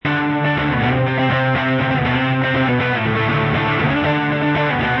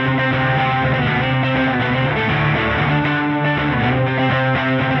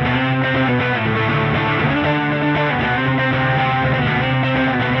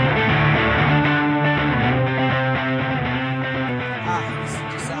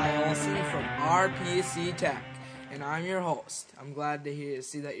and I'm your host. I'm glad to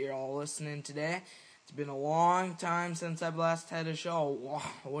see that you're all listening today. It's been a long time since I've last had a show.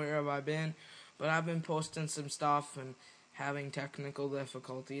 Where have I been? But I've been posting some stuff and having technical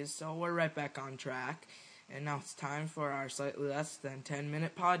difficulties, so we're right back on track. And now it's time for our slightly less than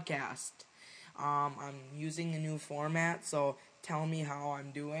 10-minute podcast. I'm using a new format, so tell me how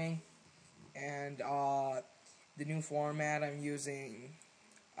I'm doing. And the new format I'm using,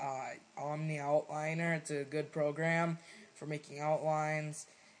 Omni Outliner. It's a good program for making outlines.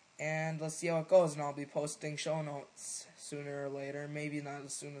 And let's see how it goes. And I'll be posting show notes sooner or later. Maybe not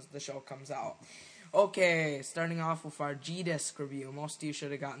as soon as the show comes out. Okay, starting off with our G-Disc review. Most of you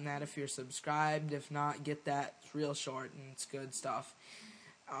should have gotten that if you're subscribed. If not, get that. It's real short and it's good stuff.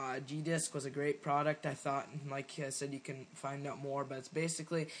 G-Disc was a great product. I thought, like I said, you can find out more, but it's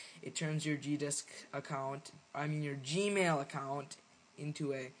basically, it turns your G-Disc account, your Gmail account,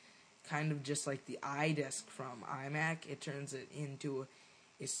 into a kind of just like the iDisk from iMac. It turns it into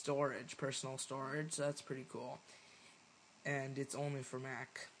a storage, personal storage, so that's pretty cool. And it's only for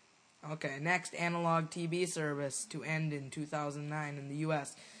Mac. Okay, next, analog TV service to end in 2009 in the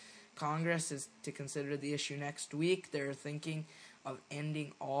U.S. Congress is to consider the issue next week. They're thinking of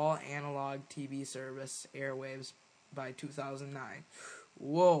ending all analog TV service airwaves by 2009.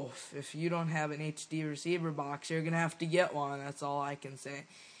 Whoa, if you don't have an HD receiver box, you're going to have to get one. That's all I can say.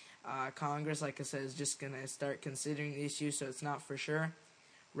 Congress, like I said, is just going to start considering the issue, so it's not for sure.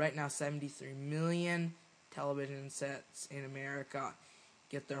 Right now, 73 million television sets in America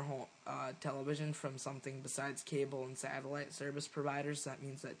get their home television from something besides cable and satellite service providers. That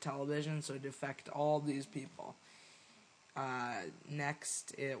means that television, so it'd affect all these people.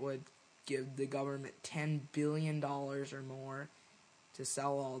 Next, it would give the government $10 billion or more to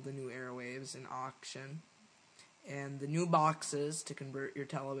sell all the new airwaves in auction. And the new boxes to convert your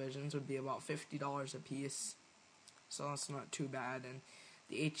televisions would be about $50 a piece. So that's not too bad. And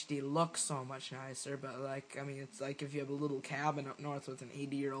the HD looks so much nicer, but it's like if you have a little cabin up north with an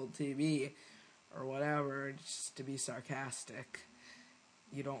 80-year-old TV or whatever, just to be sarcastic.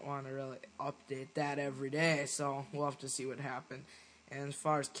 You don't want to really update that every day, so we'll have to see what happens. And as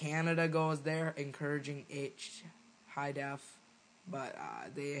far as Canada goes, they're encouraging high def, but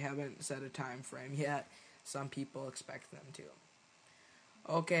they haven't set a time frame yet. Some people expect them to.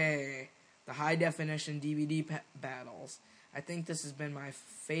 Okay, the high definition DVD battles. I think this has been my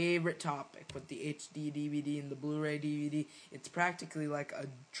favorite topic with the HD DVD and the Blu-ray DVD. It's practically like a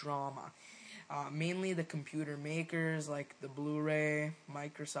drama. Mainly the computer makers, like the Blu-ray,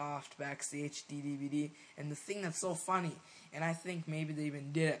 Microsoft backs the HD DVD. And the thing that's so funny, and I think maybe they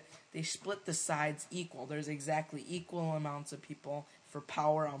even did it, they split the sides equal. There's exactly equal amounts of people for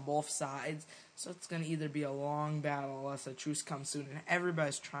power on both sides. So it's going to either be a long battle unless a truce comes soon. And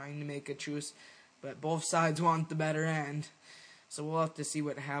everybody's trying to make a truce, but both sides want the better end. So we'll have to see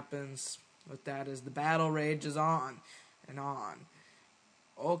what happens with that as the battle rages on and on.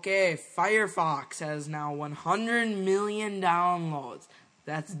 Okay, Firefox has now 100 million downloads.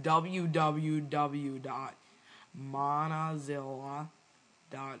 That's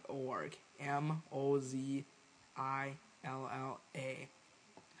www.mozilla.org. M-O-Z-I-L-L-A.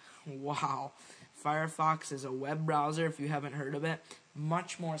 Wow. Firefox is a web browser, if you haven't heard of it.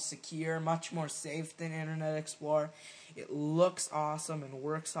 Much more secure, much more safe than Internet Explorer. It looks awesome and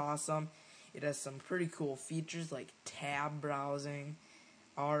works awesome. It has some pretty cool features like tab browsing,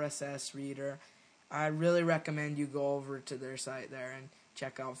 RSS reader. I really recommend you go over to their site there and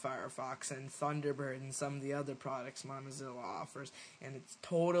check out Firefox and Thunderbird and some of the other products Mozilla offers. And it's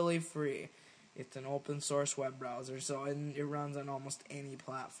totally free. It's an open source web browser, and it runs on almost any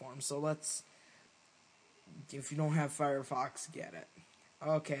platform. So if you don't have Firefox, get it.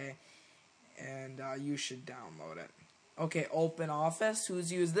 Okay, and you should download it. Okay, OpenOffice.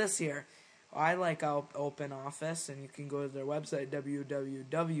 Who's used this here? I like OpenOffice, and you can go to their website,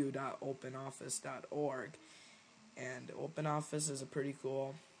 www.openoffice.org. And OpenOffice is a pretty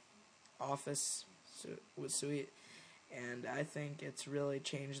cool office suite, and I think it's really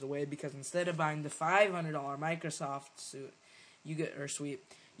changed the way, because instead of buying the $500 Microsoft suite, you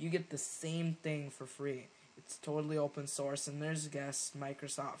get the same thing for free. It's totally open source, and there's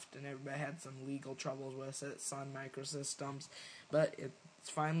Microsoft, and everybody had some legal troubles with it, Sun Microsystems, but it's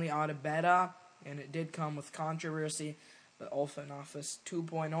finally out of beta, and it did come with controversy, but OpenOffice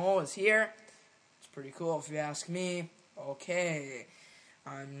 2.0 is here. It's pretty cool if you ask me. Okay,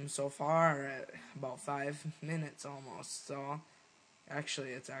 I'm so far at about 5 minutes almost, so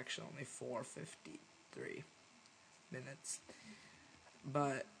it's actually only 4:53 minutes,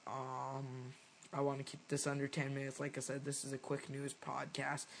 but I want to keep this under 10 minutes. Like I said, this is a quick news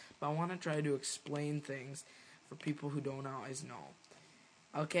podcast, but I want to try to explain things for people who don't always know.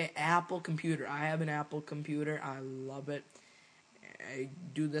 Okay, Apple computer. I have an Apple computer. I love it. I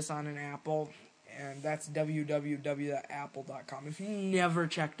do this on an Apple, and that's www.apple.com. If you never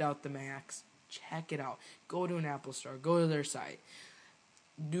checked out the Macs, check it out. Go to an Apple store. Go to their site.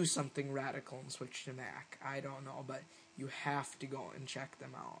 Do something radical and switch to Mac. I don't know, but you have to go and check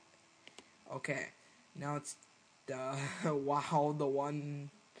them out. Okay, now it's the the one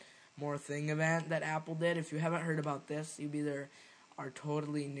more thing event that Apple did. If you haven't heard about this, you either are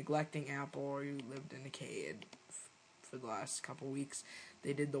totally neglecting Apple or you lived in a cave for the last couple weeks.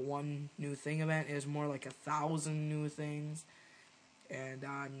 They did the one new thing event. It was more like 1,000 new things, and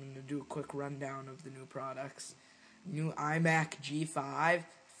I'm going to do a quick rundown of the new products. New iMac G5,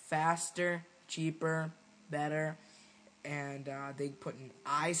 faster, cheaper, better, and they put an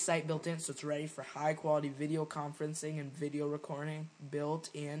iSight built in, so it's ready for high quality video conferencing and video recording built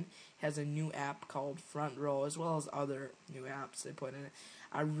in. Has a new app called Front Row, as well as other new apps they put in it.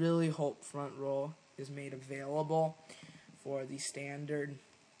 I really hope Front Row is made available for the standard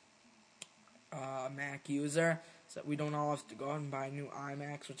Mac user, so that we don't all have to go out and buy new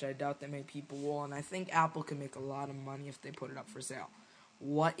iMacs, which I doubt that many people will, and I think Apple can make a lot of money if they put it up for sale.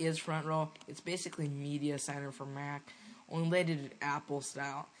 What is Front Row? It's basically Media Center for Mac, only they did it Apple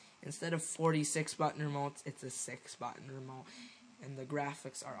style. Instead of 46 button remotes, it's a 6-button remote, and the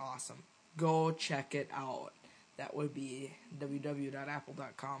graphics are awesome. Go check it out. That would be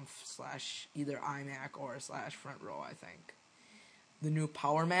www.apple.com/either iMac or /Front Row, I think. The new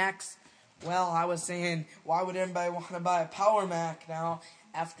Power Macs. Well, I was saying, why would anybody want to buy a Power Mac now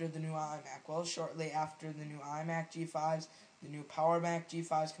after the new iMac? Well, shortly after the new iMac G5s, the new Power Mac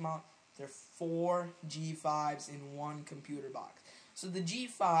G5s come out. They're 4 G5s in one computer box. So the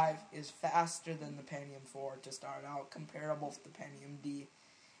G5 is faster than the Pentium 4 to start out, comparable to the Pentium D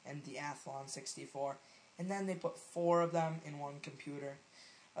and the Athlon 64. And then they put 4 of them in one computer.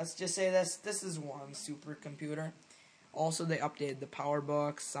 Let's just say this is one supercomputer. Also, they updated the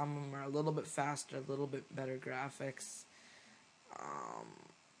PowerBooks. Some of them are a little bit faster, a little bit better graphics.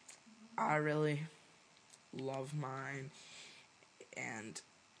 I really love mine, and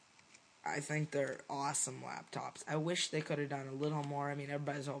I think they're awesome laptops. I wish they could have done a little more. I mean,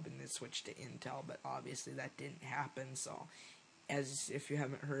 everybody's hoping they switch to Intel, but obviously that didn't happen. So, as if you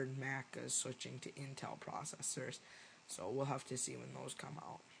haven't heard, Mac is switching to Intel processors. So we'll have to see when those come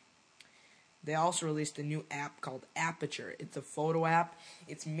out. They also released a new app called Aperture. It's a photo app.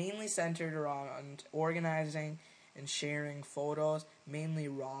 It's mainly centered around organizing and sharing photos, mainly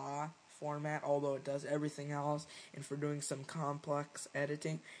RAW format, although it does everything else, and for doing some complex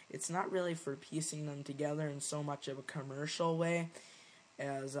editing. It's not really for piecing them together in so much of a commercial way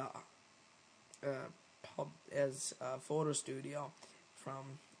as a photo studio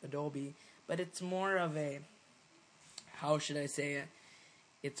from Adobe, but it's more of a, how should I say it?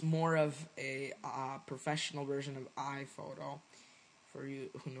 It's more of a professional version of iPhoto, for you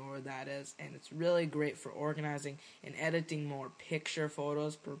who know where that is, and it's really great for organizing and editing more picture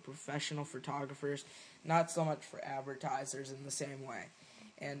photos for professional photographers, not so much for advertisers in the same way.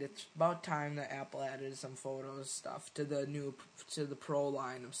 And it's about time that Apple added some photos stuff to the Pro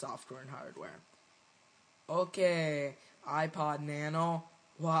line of software and hardware. Okay, iPod Nano.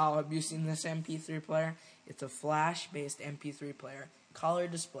 Wow, have you seen this MP3 player? It's a flash-based MP3 player, color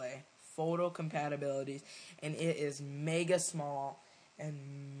display, photo compatibilities, and it is mega small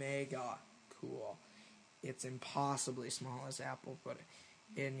and mega cool. It's impossibly small, as Apple put it.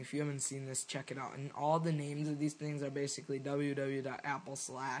 And if you haven't seen this, check it out. And all the names of these things are basically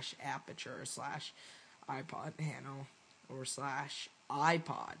www.apple/aperture/iPod Nano or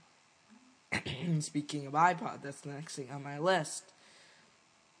 /iPod. Speaking of iPod, that's the next thing on my list.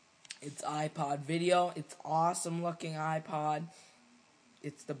 It's iPod Video. It's awesome looking iPod.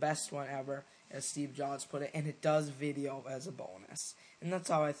 It's the best one ever, as Steve Jobs put it, and it does video as a bonus. And that's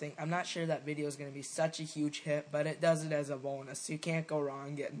how I think. I'm not sure that video is going to be such a huge hit, but it does it as a bonus. So you can't go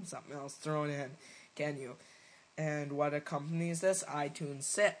wrong getting something else thrown in, can you? And what accompanies this? iTunes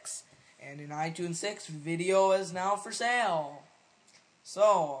 6. And in iTunes 6, video is now for sale.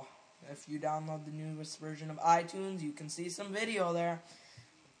 So, if you download the newest version of iTunes, you can see some video there.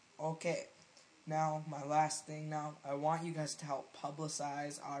 Okay, now, my last thing now, I want you guys to help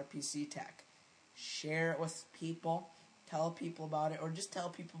publicize RPC Tech. Share it with people, tell people about it, or just tell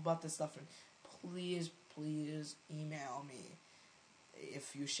people about this stuff, and please, please email me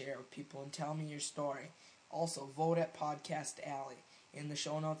if you share it with people and tell me your story. Also, vote at Podcast Alley. In the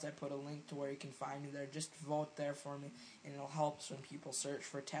show notes, I put a link to where you can find me there. Just vote there for me, and it'll help when people search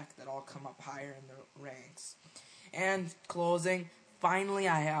for tech that I'll come up higher in the ranks. And closing, finally,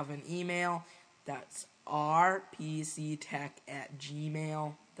 I have an email that's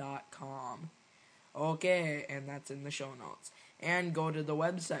rpctech3-10@gmail.com. Okay, and that's in the show notes. And go to the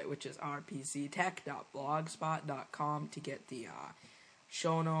website, which is rpctech.blogspot.com, to get the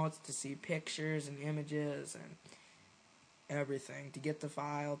show notes, to see pictures and images and everything, to get the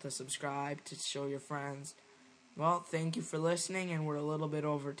file, to subscribe, to show your friends. Well, thank you for listening, and we're a little bit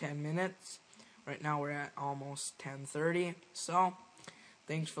over 10 minutes. Right now we're at almost 10:30. So,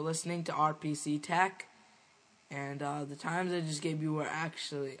 thanks for listening to RPC Tech. And the times I just gave you were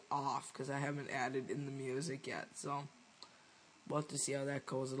actually off because I haven't added in the music yet. So, we'll have to see how that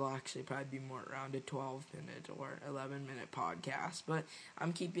goes. It'll actually probably be more around a 12-minute or 11-minute podcast. But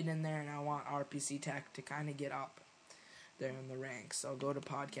I'm keeping it in there, and I want RPC Tech to kind of get up there in the ranks. So go to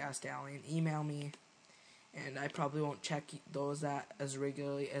Podcast Alley and email me. And I probably won't check those as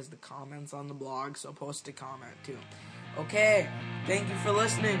regularly as the comments on the blog, so post a comment too. Okay, thank you for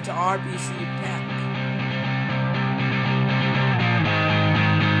listening to RPC Tech.